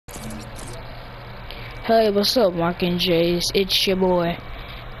Hey, what's up, Mark and Jays? It's your boy,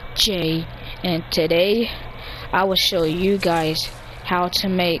 Jay, and today I will show you guys how to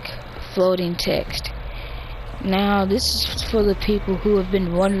make floating text. Now, this is for the people who have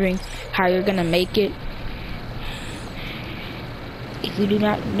been wondering how you're gonna make it. If you do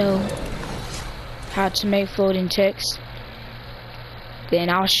not know how to make floating text, then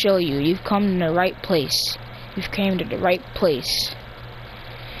I'll show you. You've come to the right place. You've came to the right place.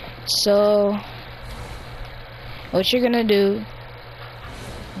 So, what you're gonna do,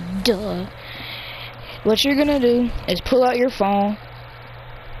 what you're gonna do is pull out your phone,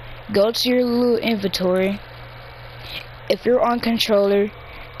 go to your little inventory. If you're on controller,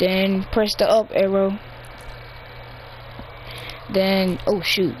 then press the up arrow. Then, oh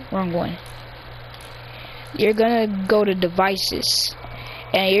shoot, wrong one. You're gonna go to devices,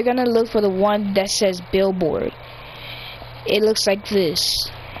 and you're gonna look for the one that says billboard. It looks like this.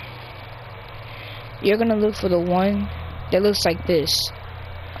 You're gonna look for the one that looks like this.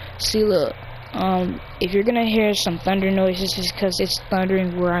 See, look, if you're gonna hear some thunder noises, it's because it's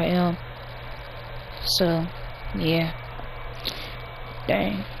thundering where I am. So, yeah.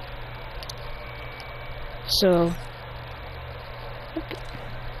 Dang. So,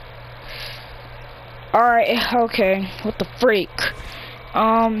 alright, okay, what the freak?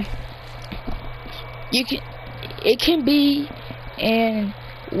 It can be in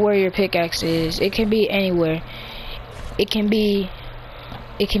where your pickaxe is. It can be anywhere. It can be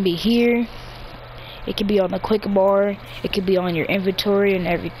here. It can be on the quick bar. It can be on your inventory and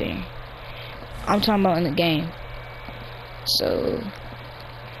everything. I'm talking about in the game. So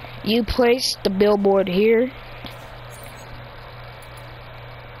you place the billboard here,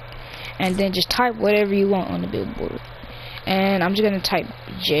 and then just type whatever you want on the billboard. And I'm just gonna type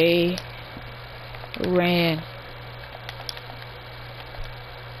J ran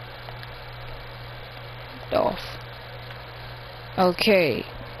off. Okay,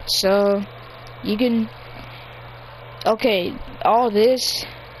 so you can, okay, all this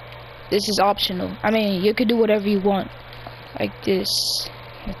is optional. I mean, you could do whatever you want, like this,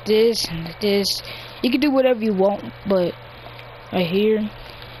 like this, and like this. You can do whatever you want, but right here,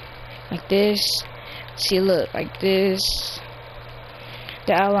 like this. See, look, like this.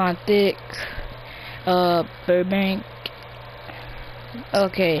 The outline thick. Burbank.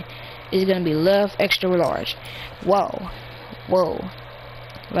 Okay, it's gonna be left extra large. Whoa, whoa,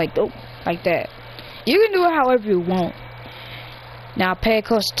 like like that. You can do it however you want. Now pay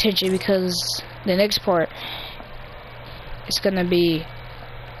close attention, because the next part is gonna be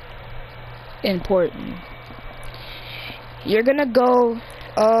important. You're gonna go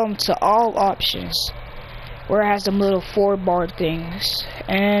to all options, where it has them little 4-bar things,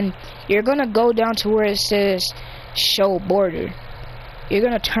 and you're gonna go down to where it says show border. You're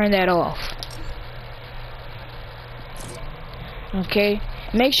gonna turn that off. Okay,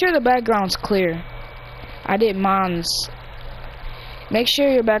 make sure the background's clear. I did mine's. Make sure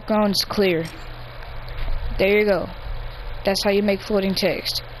your background's clear. There you go. That's how you make floating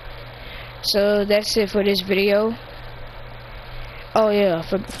text. So that's it for this video. Oh yeah,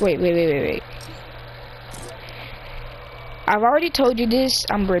 wait. I've already told you this.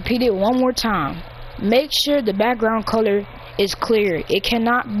 I'm gonna repeat it one more time. Make sure the background color is clear. It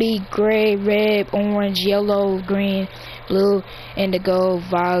cannot be gray, red, orange, yellow, green, blue, indigo,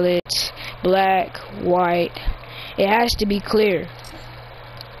 violet, black, white. It has to be clear.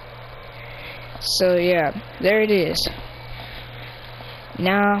 So yeah, there it is.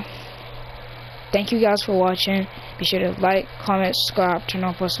 Now, thank you guys for watching. Be sure to like, comment, subscribe, turn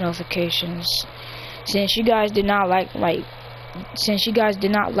on post notifications. Since you guys did not like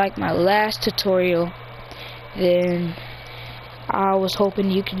my last tutorial, then I was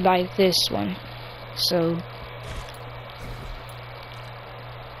hoping you could like this one. So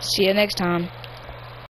see you next time.